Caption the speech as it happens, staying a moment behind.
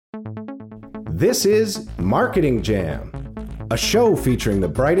This is Marketing Jam, a show featuring the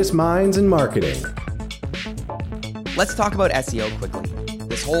brightest minds in marketing. Let's talk about SEO quickly.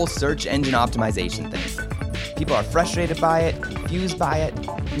 This whole search engine optimization thing. People are frustrated by it, confused by it,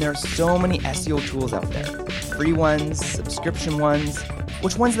 and there are so many SEO tools out there. Free ones, subscription ones.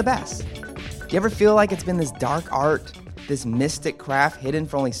 Which one's the best? Do you ever feel like it's been this dark art, this mystic craft hidden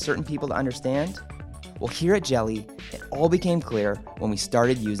for only certain people to understand? Well, here at Jelly, it all became clear when we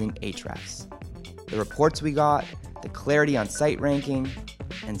started using Ahrefs. The reports we got, the clarity on site ranking,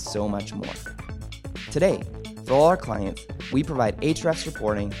 and so much more. Today, for all our clients, we provide Ahrefs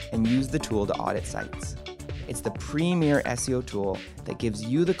reporting and use the tool to audit sites. It's the premier SEO tool that gives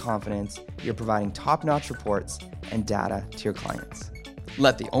you the confidence you're providing top-notch reports and data to your clients.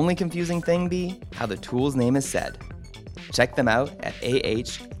 Let the only confusing thing be how the tool's name is said. Check them out at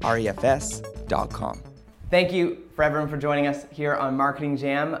ahrefs.com. Thank you for everyone for joining us here on Marketing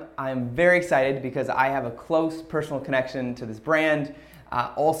Jam. I'm very excited because I have a close personal connection to this brand,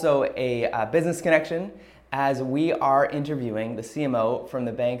 also a business connection, as we are interviewing the CMO from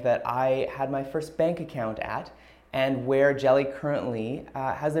the bank that I had my first bank account at and where Jelly currently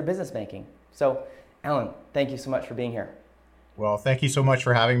has their business banking. So, Alan, thank you so much for being here. Well, thank you so much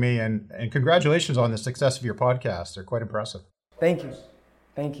for having me, and congratulations on the success of your podcast. They're quite impressive. Thank you.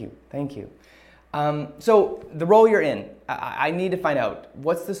 So the role you're in, I need to find out,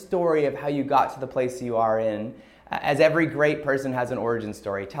 what's the story of how you got to the place you are in? As every great person has an origin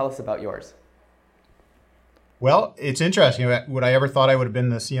story. Tell us about yours. Well, it's interesting. Would I ever thought I would have been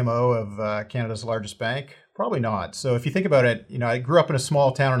the CMO of Canada's largest bank? Probably not. So if you think about it, I grew up in a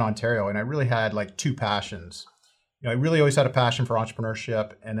small town in Ontario, and I really had like two passions. I really always had a passion for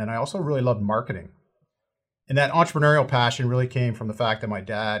entrepreneurship, and then I also really loved marketing. And that entrepreneurial passion really came from the fact that my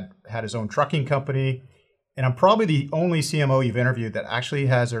dad had his own trucking company, and I'm probably the only CMO you've interviewed that actually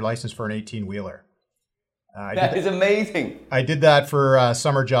has their license for an 18-wheeler. That is amazing. I did that for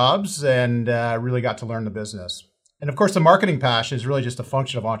summer jobs and really got to learn the business. And of course, the marketing passion is really just a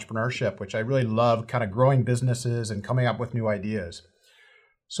function of entrepreneurship, which I really love, kind of growing businesses and coming up with new ideas.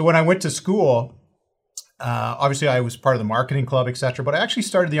 So when I went to school, obviously, I was part of the marketing club, et cetera, but I actually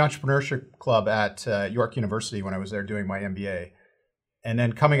started the entrepreneurship club at York University when I was there doing my MBA. And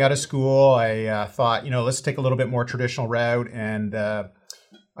then coming out of school, I thought, let's take a little bit more traditional route. And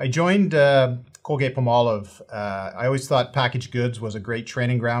I joined Colgate-Palmolive. I always thought packaged goods was a great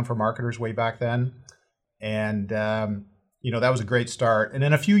training ground for marketers way back then. And, that was a great start. And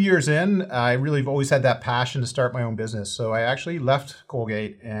then a few years in, I really have always had that passion to start my own business. So I actually left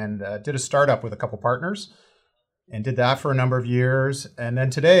Colgate and did a startup with a couple partners and did that for a number of years. And then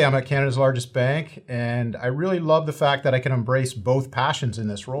today I'm at Canada's largest bank, and I really love the fact that I can embrace both passions in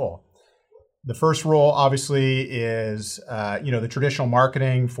this role. The first role obviously is, the traditional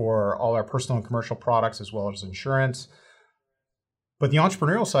marketing for all our personal and commercial products as well as insurance. But the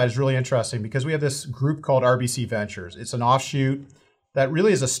entrepreneurial side is really interesting because we have this group called RBC Ventures. It's an offshoot that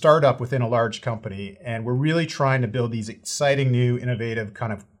really is a startup within a large company. And we're really trying to build these exciting, new, innovative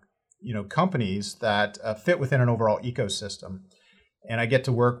kind of, companies that fit within an overall ecosystem. And I get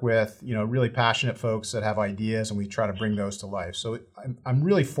to work with, really passionate folks that have ideas, and we try to bring those to life. So I'm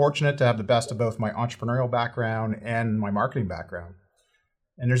really fortunate to have the best of both my entrepreneurial background and my marketing background.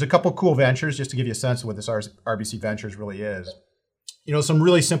 And there's a couple cool ventures, just to give you a sense of what this RBC Ventures really is. Some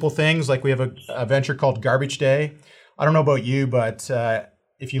really simple things, like we have a venture called Garbage Day. I don't know about you, but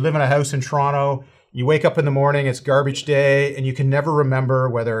if you live in a house in Toronto, you wake up in the morning, it's garbage day, and you can never remember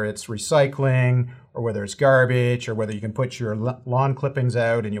whether it's recycling or whether it's garbage or whether you can put your lawn clippings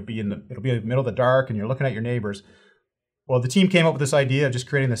out and it'll be in the middle of the dark and you're looking at your neighbors. Well, the team came up with this idea of just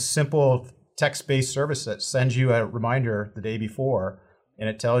creating this simple text-based service that sends you a reminder the day before, and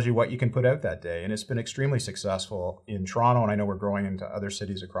it tells you what you can put out that day. And it's been extremely successful in Toronto, and I know we're growing into other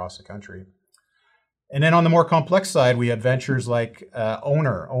cities across the country. And then on the more complex side, we have ventures like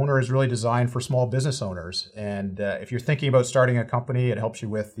Owner. Owner is really designed for small business owners. And if you're thinking about starting a company, it helps you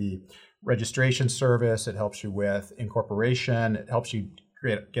with the registration service. It helps you with incorporation. It helps you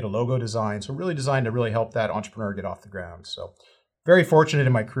get a logo design. So really designed to really help that entrepreneur get off the ground. So very fortunate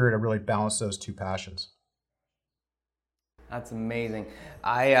in my career to really balance those two passions. That's amazing.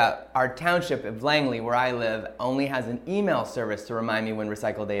 Our township of Langley, where I live, only has an email service to remind me when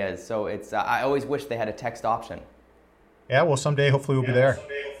Recycle Day is. So it's I always wish they had a text option. Yeah, well, someday hopefully we'll be there.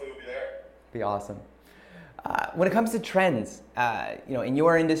 Be awesome. When it comes to trends, in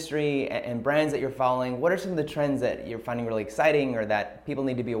your industry and brands that you're following, what are some of the trends that you're finding really exciting or that people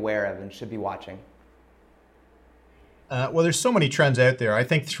need to be aware of and should be watching? Well, there's so many trends out there. I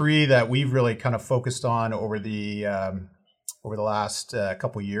think three that we've really kind of focused on over the over the last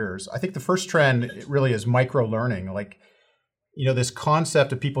couple of years. I think the first trend really is micro learning, like, this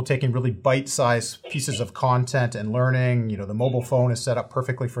concept of people taking really bite-sized pieces of content and learning. The mobile phone is set up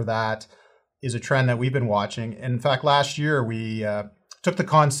perfectly for that, is a trend that we've been watching. And in fact, last year we took the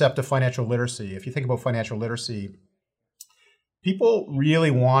concept of financial literacy. If you think about financial literacy, people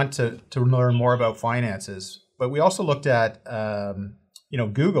really want to learn more about finances. But we also looked at,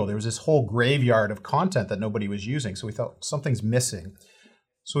 Google. There was this whole graveyard of content that nobody was using. So we thought something's missing.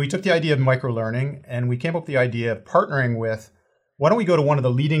 So we took the idea of microlearning and we came up with the idea of partnering with, why don't we go to one of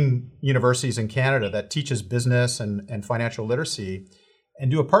the leading universities in Canada that teaches business and financial literacy and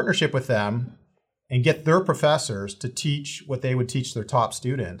do a partnership with them and get their professors to teach what they would teach their top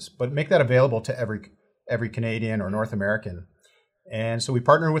students, but make that available to every Canadian or North American. And so we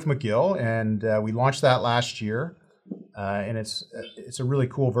partnered with McGill and we launched that last year. And it's a really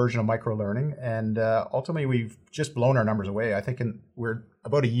cool version of microlearning. And ultimately, we've just blown our numbers away. I think we're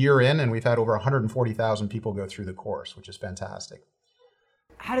about a year in, and we've had over 140,000 people go through the course, which is fantastic.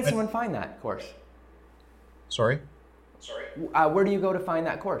 How did someone find that course? Sorry? Where do you go to find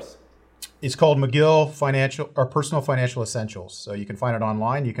that course? It's called McGill Personal Financial Essentials. So you can find it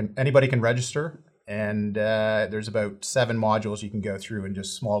online. Anybody can register. And there's about 7 modules you can go through in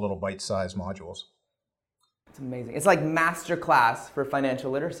just small little bite-sized modules. It's amazing. It's like master class for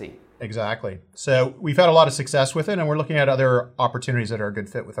financial literacy. Exactly. So we've had a lot of success with it, and we're looking at other opportunities that are a good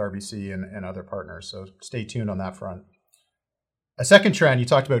fit with RBC and other partners. So stay tuned on that front. A second trend, you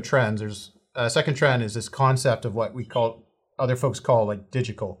talked about trends. There's a second trend is this concept of what other folks call like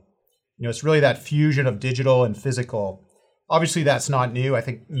digital. It's really that fusion of digital and physical. Obviously, that's not new. I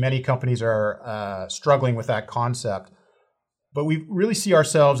think many companies are struggling with that concept. But we really see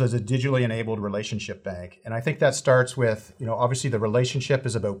ourselves as a digitally enabled relationship bank. And I think that starts with, obviously the relationship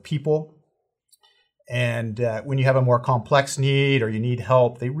is about people. And when you have a more complex need or you need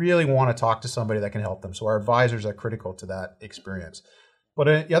help, they really want to talk to somebody that can help them. So our advisors are critical to that experience. But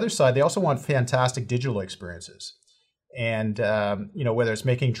on the other side, they also want fantastic digital experiences. And, whether it's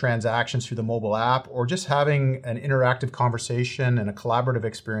making transactions through the mobile app or just having an interactive conversation and a collaborative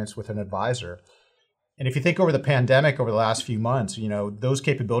experience with an advisor. And if you think over the pandemic, over the last few months, those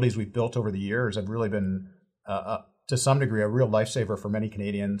capabilities we've built over the years have really been, to some degree, a real lifesaver for many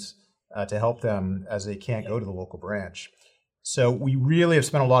Canadians to help them as they can't go to the local branch. So we really have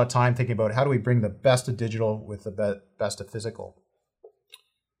spent a lot of time thinking about how do we bring the best of digital with the best of physical.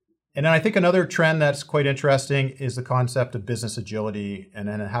 And then I think another trend that's quite interesting is the concept of business agility, and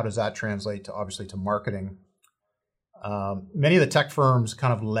then how does that translate to marketing. Many of the tech firms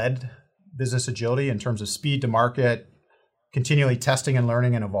kind of led business agility in terms of speed to market, continually testing and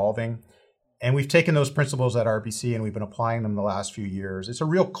learning and evolving. And we've taken those principles at RBC and we've been applying them the last few years. It's a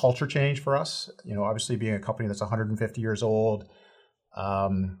real culture change for us. Obviously being a company that's 150 years old,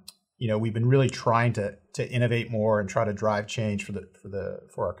 we've been really trying to innovate more and try to drive change for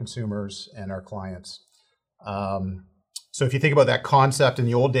our consumers and our clients. So if you think about that concept in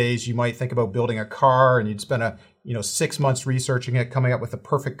the old days, you might think about building a car and you'd spend 6 months researching it, coming up with the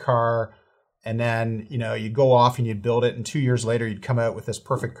perfect car. And then, you'd go off and you'd build it. And 2 years later, you'd come out with this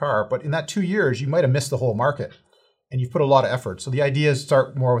perfect car. But in that 2 years, you might have missed the whole market and you've put a lot of effort. So the idea is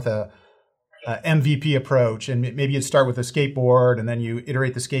start more with a MVP approach. And maybe you'd start with a skateboard and then you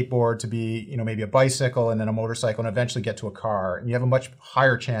iterate the skateboard to be, maybe a bicycle and then a motorcycle and eventually get to a car. And you have a much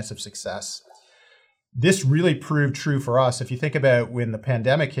higher chance of success. This really proved true for us. If you think about when the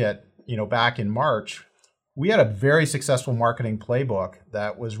pandemic hit, back in March, we had a very successful marketing playbook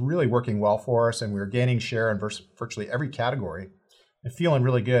that was really working well for us, and we were gaining share in virtually every category and feeling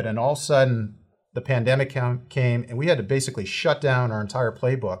really good. And all of a sudden, the pandemic came, and we had to basically shut down our entire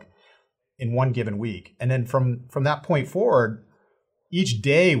playbook in one given week. And then from that point forward, each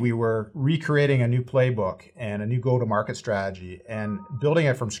day we were recreating a new playbook and a new go-to-market strategy and building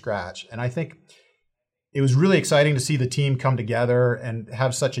it from scratch. And I think it was really exciting to see the team come together and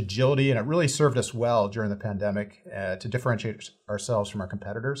have such agility, and it really served us well during the pandemic to differentiate ourselves from our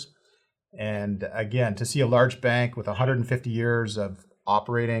competitors. And again, to see a large bank with 150 years of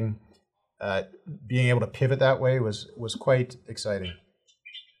operating, being able to pivot that way was quite exciting.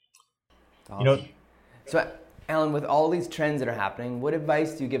 Awesome. So, Alan, with all these trends that are happening, what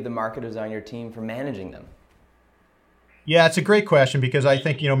advice do you give the marketers on your team for managing them? Yeah, it's a great question because I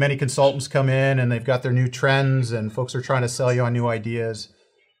think, many consultants come in and they've got their new trends and folks are trying to sell you on new ideas.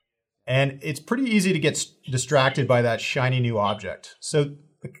 And it's pretty easy to get distracted by that shiny new object. So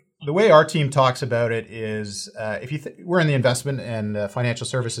the way our team talks about it is we're in the investment and financial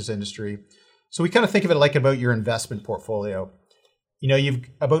services industry. So we kind of think of it like about your investment portfolio. You've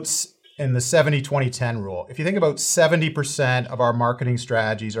in the 70-20-10 rule. If you think about 70% of our marketing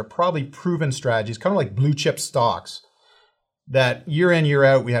strategies are probably proven strategies, kind of like blue chip stocks, that year in, year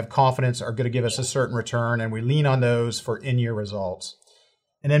out, we have confidence are going to give us a certain return, and we lean on those for in-year results.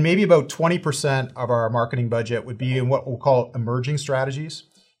 And then maybe about 20% of our marketing budget would be in what we'll call emerging strategies.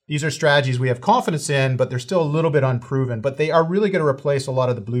 These are strategies we have confidence in, but they're still a little bit unproven, but they are really going to replace a lot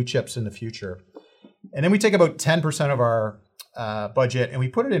of the blue chips in the future. And then we take about 10% of our budget and we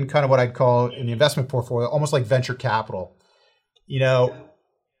put it in kind of what I'd call in the investment portfolio, almost like venture capital.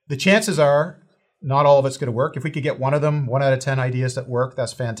 The chances are not all of it's going to work. If we could get one out of 10 ideas that work,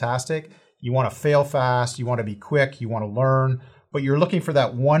 that's fantastic. You want to fail fast. You want to be quick. You want to learn. But you're looking for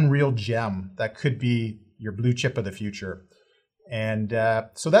that one real gem that could be your blue chip of the future. And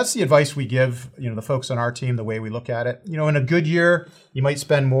so that's the advice we give, the folks on our team, the way we look at it. In a good year, you might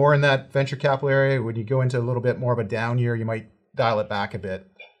spend more in that venture capital area. When you go into a little bit more of a down year, you might dial it back a bit.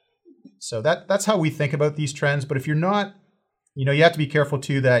 So that's how we think about these trends. But if you're not, you have to be careful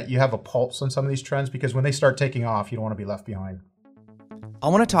too that you have a pulse on some of these trends, because when they start taking off, you don't want to be left behind. I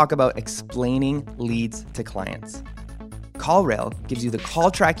want to talk about explaining leads to clients. CallRail gives you the call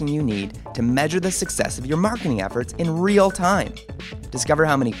tracking you need to measure the success of your marketing efforts in real time. Discover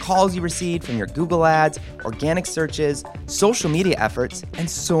how many calls you received from your Google ads, organic searches, social media efforts, and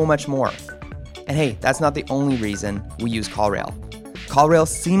so much more. And hey, that's not the only reason we use CallRail. CallRail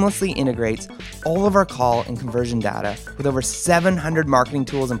seamlessly integrates all of our call and conversion data with over 700 marketing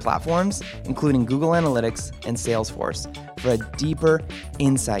tools and platforms, including Google Analytics and Salesforce, for a deeper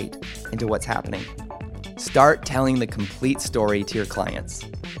insight into what's happening. Start telling the complete story to your clients.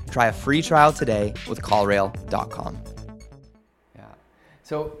 Try a free trial today with callrail.com. Yeah.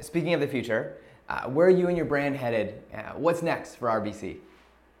 So speaking of the future, where are you and your brand headed? What's next for RBC?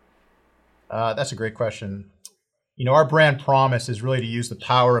 That's a great question. Our brand promise is really to use the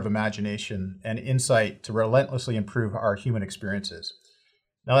power of imagination and insight to relentlessly improve our human experiences.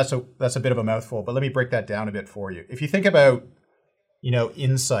 Now that's a bit of a mouthful, but let me break that down a bit for you. If you think about,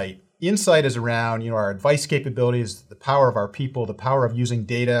 insight is around, our advice capabilities, the power of our people, the power of using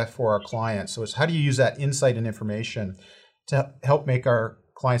data for our clients. So it's how do you use that insight and information to help make our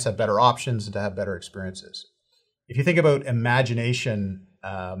clients have better options and to have better experiences. If you think about imagination,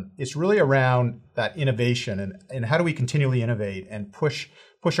 it's really around that innovation and how do we continually innovate and push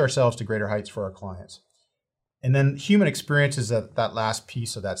ourselves to greater heights for our clients. And then human experience is that last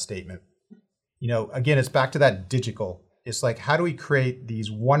piece of that statement. Again, it's back to that digital. It's like, how do we create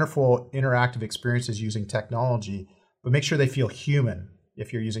these wonderful interactive experiences using technology, but make sure they feel human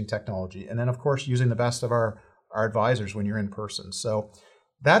if you're using technology. And then, of course, using the best of our advisors when you're in person. So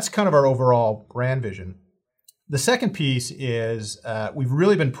that's kind of our overall brand vision. The second piece is we've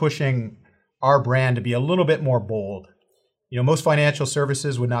really been pushing our brand to be a little bit more bold. Most financial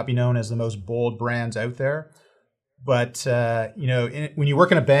services would not be known as the most bold brands out there. But, when you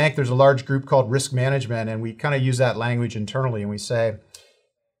work in a bank, there's a large group called risk management, and we kind of use that language internally.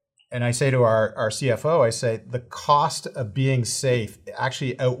 And I say to our CFO, the cost of being safe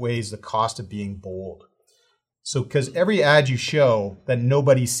actually outweighs the cost of being bold. So because every ad you show that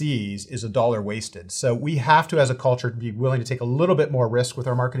nobody sees is $1 wasted. So we have to, as a culture, be willing to take a little bit more risk with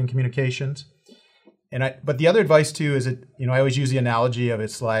our marketing communications. But the other advice too is that, I always use the analogy of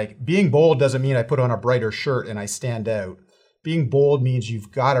it's like being bold doesn't mean I put on a brighter shirt and I stand out. Being bold means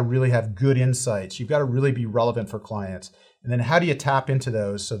you've got to really have good insights. You've got to really be relevant for clients. And then how do you tap into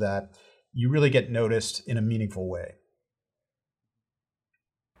those so that you really get noticed in a meaningful way?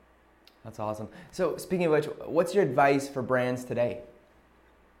 That's awesome. So speaking of which, what's your advice for brands today?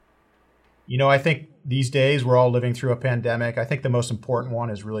 I think these days we're all living through a pandemic. I think the most important one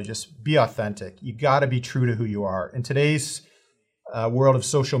is really just be authentic. You got to be true to who you are. In today's world of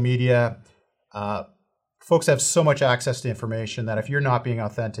social media, folks have so much access to information that if you're not being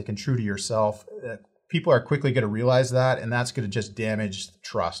authentic and true to yourself, people are quickly going to realize that, and that's going to just damage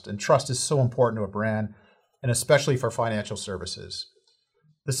trust. And trust is so important to a brand, and especially for financial services.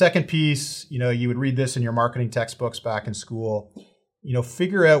 The second piece, you would read this in your marketing textbooks back in school.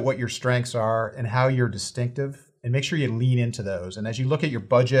 Figure out what your strengths are and how you're distinctive, and make sure you lean into those. And as you look at your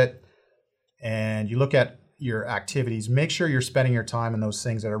budget and you look at your activities, make sure you're spending your time on those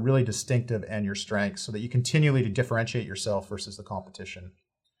things that are really distinctive and your strengths so that you continually to differentiate yourself versus the competition.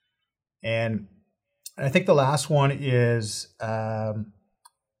 And I think the last one is a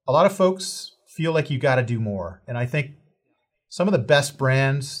lot of folks feel like you got to do more. And I think some of the best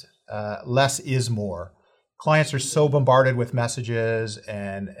brands, less is more. clients are so bombarded with messages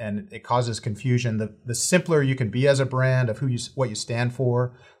and it causes confusion. The simpler you can be as a brand of what you stand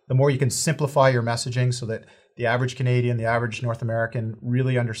for, the more you can simplify your messaging so that the average Canadian, the average North American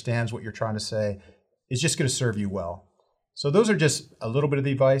really understands what you're trying to say, is just going to serve you well. So those are just a little bit of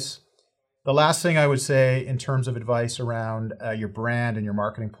the advice. The last thing I would say in terms of advice around your brand and your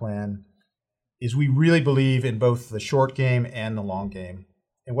marketing plan is we really believe in both the short game and the long game.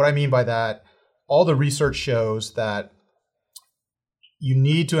 And what I mean by that, all the research shows that you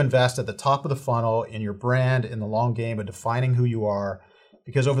need to invest at the top of the funnel in your brand in the long game of defining who you are,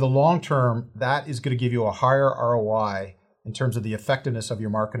 because over the long term, that is going to give you a higher ROI in terms of the effectiveness of your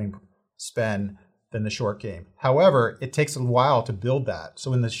marketing spend than the short game. However, it takes a while to build that.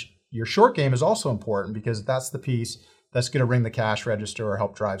 So in your short game is also important because that's the piece that's going to ring the cash register or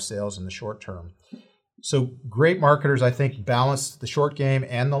help drive sales in the short term. So great marketers, I think, balance the short game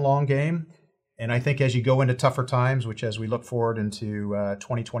and the long game. And I think as you go into tougher times, which as we look forward into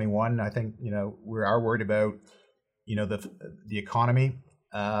 2021, I think, we are worried about, the economy.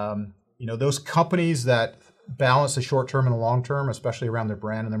 Those companies that balance the short term and the long term, especially around their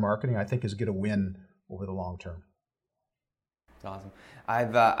brand and their marketing, I think is going to win over the long term. That's awesome.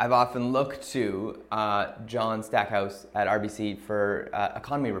 I've often looked to John Stackhouse at RBC for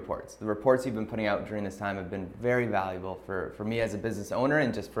economy reports. The reports you've been putting out during this time have been very valuable for me as a business owner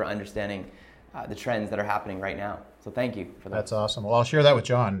and just for understanding the trends that are happening right now. So thank you for that. That's awesome. Well, I'll share that with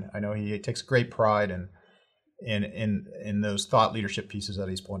John. I know he takes great pride in those thought leadership pieces that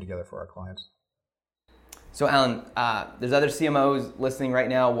he's pulling together for our clients. So Alan, there's other CMOs listening right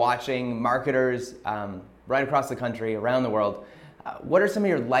now, watching, marketers right across the country, around the world. What are some of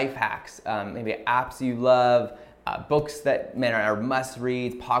your life hacks? Maybe apps you love, books that are must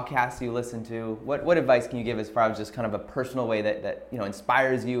reads, podcasts you listen to. What advice can you give as far as just kind of a personal way that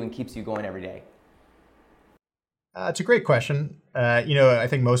inspires you and keeps you going every day? It's a great question. I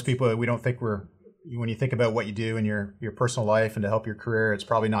think most people, we don't think when you think about what you do in your personal life and to help your career, it's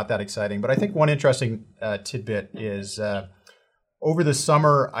probably not that exciting. But I think one interesting tidbit is over the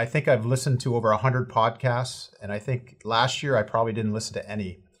summer, I think I've listened to over 100 podcasts. And I think last year I probably didn't listen to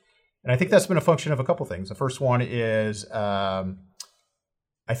any. And I think that's been a function of a couple things. The first one is I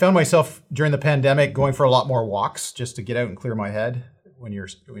found myself during the pandemic going for a lot more walks just to get out and clear my head when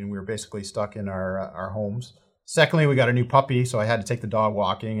we were basically stuck in our homes. Secondly, we got a new puppy, so I had to take the dog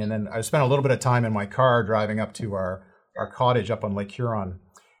walking. And then I spent a little bit of time in my car driving up to our cottage up on Lake Huron.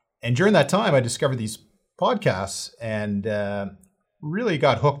 And during that time, I discovered these podcasts and really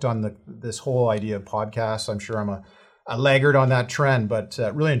got hooked on this whole idea of podcasts. I'm sure I'm a laggard on that trend, but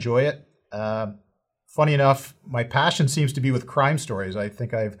really enjoy it. Funny enough, my passion seems to be with crime stories. I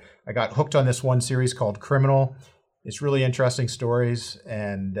think I got hooked on this one series called Criminal. It's really interesting stories,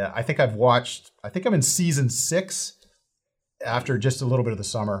 and I think I'm in season 6 after just a little bit of the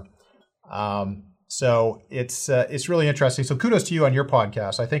summer. So it's really interesting. So kudos to you on your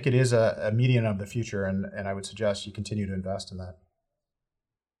podcast. I think it is a medium of the future, and I would suggest you continue to invest in that.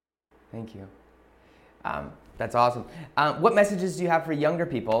 Thank you. That's awesome. What messages do you have for younger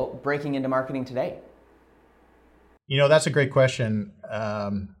people breaking into marketing today? That's a great question.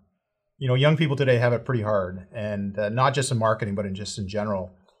 Young people today have it pretty hard, and not just in marketing, but in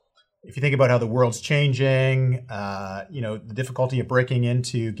general. If you think about how the world's changing, the difficulty of breaking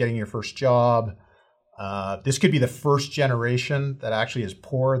into getting your first job, this could be the first generation that actually is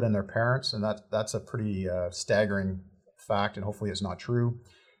poorer than their parents, and that's a pretty staggering fact, and hopefully it's not true.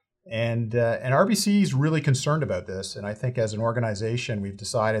 And RBC is really concerned about this, and I think as an organization, we've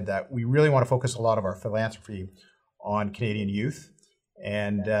decided that we really want to focus a lot of our philanthropy on Canadian youth.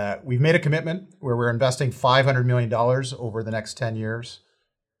 And we've made a commitment where we're investing $500 million over the next 10 years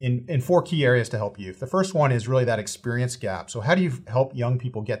in 4 key areas to help youth. The first one is really that experience gap. So how do you help young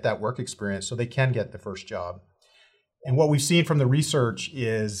people get that work experience so they can get the first job? And what we've seen from the research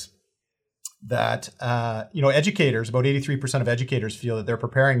is that, educators, about 83% of educators feel that they're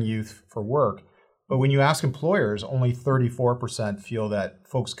preparing youth for work. But when you ask employers, only 34% feel that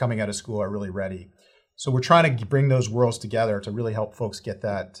folks coming out of school are really ready. So we're trying to bring those worlds together to really help folks get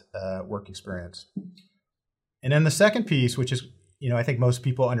that work experience. And then the second piece, which is, I think most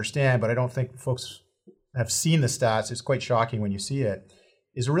people understand, but I don't think folks have seen the stats. It's quite shocking when you see it,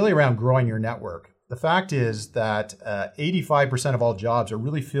 is really around growing your network. The fact is that 85% of all jobs are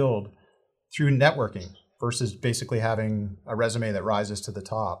really filled through networking versus basically having a resume that rises to the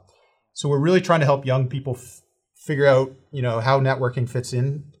top. So we're really trying to help young people figure out, how networking fits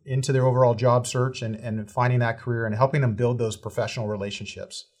into their overall job search and finding that career and helping them build those professional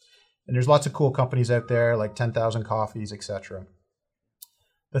relationships. And there's lots of cool companies out there like 10,000 Coffees, etc.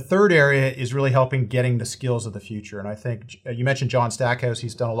 The third area is really helping getting the skills of the future. And I think you mentioned John Stackhouse.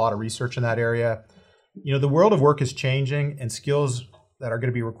 He's done a lot of research in that area. The world of work is changing, and skills that are going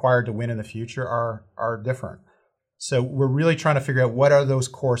to be required to win in the future are different. So we're really trying to figure out what are those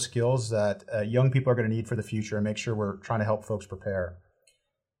core skills that young people are going to need for the future, and make sure we're trying to help folks prepare.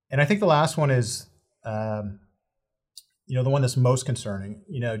 And I think the last one is, the one that's most concerning,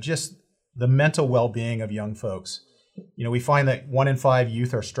 just the mental well-being of young folks. We find that 1 in 5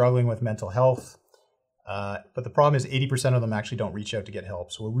 youth are struggling with mental health, but the problem is 80% of them actually don't reach out to get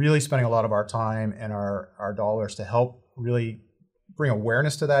help. So we're really spending a lot of our time and our dollars to help really bring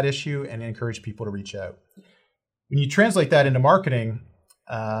awareness to that issue and encourage people to reach out. When you translate that into marketing,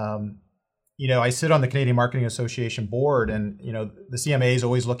 I sit on the Canadian Marketing Association board, and the CMA is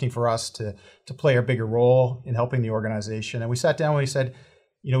always looking for us to play a bigger role in helping the organization. And we sat down and we said,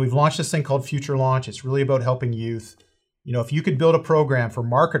 we've launched this thing called Future Launch. It's really about helping youth. If you could build a program for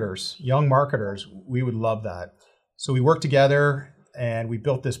marketers, young marketers, we would love that. So we worked together and we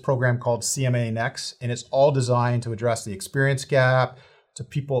built this program called CMA Next, and it's all designed to address the experience gap,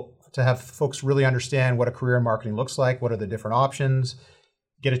 to have folks really understand what a career in marketing looks like, what are the different options,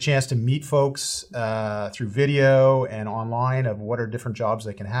 get a chance to meet folks through video and online of what are different jobs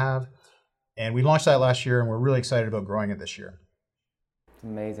they can have. And we launched that last year, and we're really excited about growing it this year.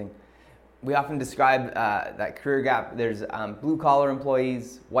 Amazing. We often describe that career gap. There's blue-collar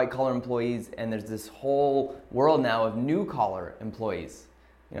employees, white-collar employees, and there's this whole world now of new-collar employees,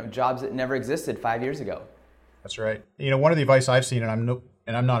 jobs that never existed 5 years ago. That's right. One of the advice I've seen, and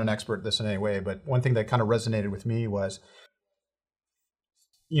I'm not an expert at this in any way, but one thing that kind of resonated with me was,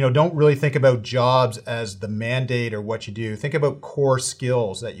 don't really think about jobs as the mandate or what you do. Think about core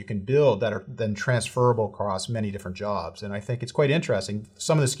skills that you can build that are then transferable across many different jobs. And I think it's quite interesting.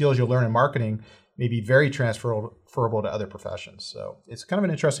 Some of the skills you'll learn in marketing may be very transferable to other professions. So it's kind of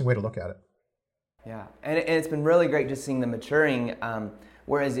an interesting way to look at it. Yeah, and it's been really great just seeing the maturing.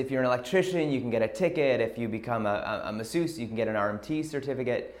 Whereas if you're an electrician, you can get a ticket. If you become a masseuse, you can get an RMT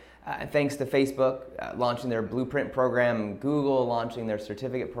certificate. Thanks to Facebook launching their Blueprint program, Google launching their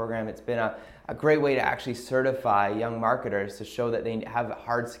certificate program, it's been a great way to actually certify young marketers to show that they have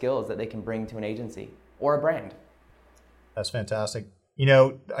hard skills that they can bring to an agency or a brand. That's fantastic.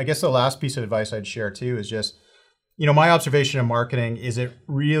 I guess the last piece of advice I'd share too is just, my observation in marketing is it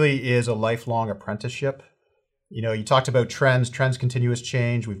really is a lifelong apprenticeship. You talked about trends continuous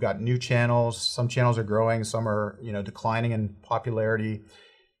change. We've got new channels. Some channels are growing, some are, declining in popularity.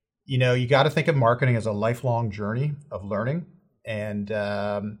 You got to think of marketing as a lifelong journey of learning. And,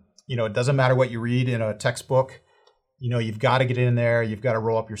 it doesn't matter what you read in a textbook. You've got to get in there. You've got to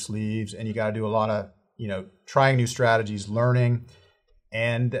roll up your sleeves, and you got to do a lot of, trying new strategies, learning.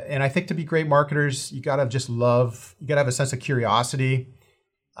 And I think to be great marketers, you got to have a sense of curiosity.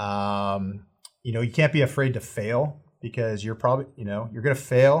 You can't be afraid to fail, because you're probably, you're going to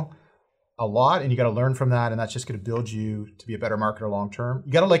fail a lot, and you got to learn from that, and that's just going to build you to be a better marketer long term.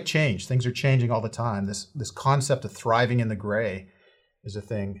 You got to like change. Things are changing all the time. This concept of thriving in the gray is a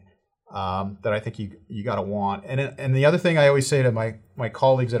thing that I think you got to want. And the other thing I always say to my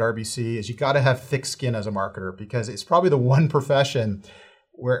colleagues at RBC is you got to have thick skin as a marketer, because it's probably the one profession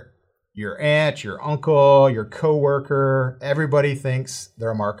where your aunt, your uncle, your coworker, everybody thinks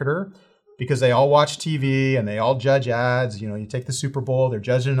they're a marketer, because they all watch TV and they all judge ads. You take the Super Bowl, they're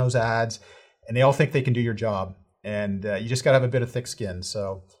judging those ads, and they all think they can do your job. And you just got to have a bit of thick skin.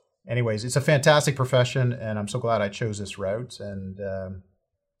 So anyways, it's a fantastic profession, and I'm so glad I chose this route. And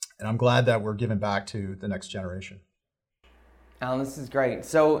I'm glad that we're giving back to the next generation. Alan, this is great.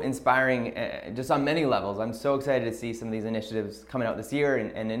 So inspiring, just on many levels. I'm so excited to see some of these initiatives coming out this year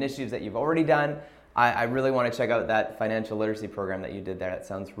and initiatives that you've already done. I really want to check out that financial literacy program that you did there. That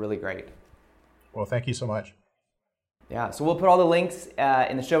sounds really great. Well, thank you so much. Yeah, so we'll put all the links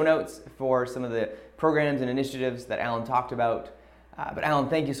in the show notes for some of the programs and initiatives that Alan talked about. But Alan,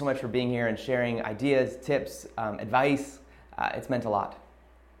 thank you so much for being here and sharing ideas, tips, advice. It's meant a lot.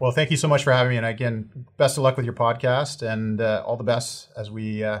 Well, thank you so much for having me. And again, best of luck with your podcast, and all the best as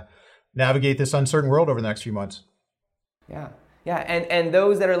we navigate this uncertain world over the next few months. Yeah, and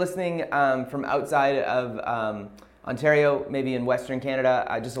those that are listening from outside of Ontario, maybe in Western Canada,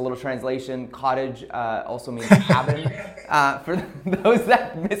 just a little translation. Cottage also means cabin. For those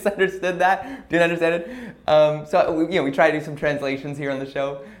that misunderstood that, didn't understand it. So we try to do some translations here on the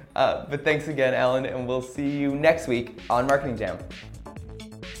show. But thanks again, Alan, and we'll see you next week on Marketing Jam.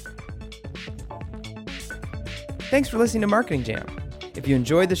 Thanks for listening to Marketing Jam. If you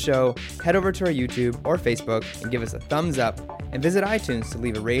enjoyed the show, head over to our YouTube or Facebook and give us a thumbs up, and visit iTunes to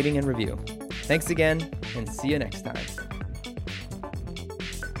leave a rating and review. Thanks again, and see you next time.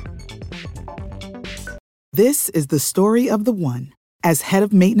 This is the story of the one. As head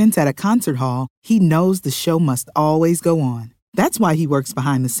of maintenance at a concert hall, he knows the show must always go on. That's why he works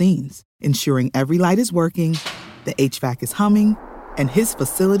behind the scenes, ensuring every light is working, the HVAC is humming, and his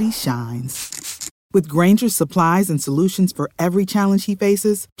facility shines. With Grainger's supplies and solutions for every challenge he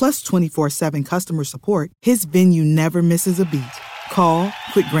faces, plus 24/7 customer support, his venue never misses a beat. Call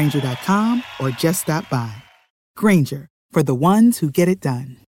quickgrainger.com or just stop by. Grainger, for the ones who get it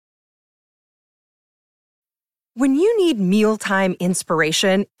done. When you need mealtime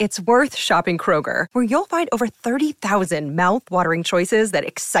inspiration, it's worth shopping Kroger, where you'll find over 30,000 mouth-watering choices that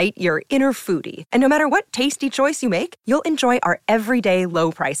excite your inner foodie. And no matter what tasty choice you make, you'll enjoy our everyday low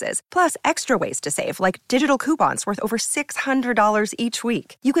prices, plus extra ways to save, like digital coupons worth over $600 each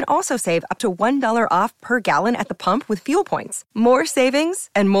week. You can also save up to $1 off per gallon at the pump with fuel points. More savings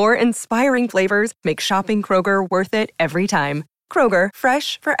and more inspiring flavors make shopping Kroger worth it every time. Kroger,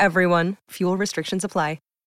 fresh for everyone. Fuel restrictions apply.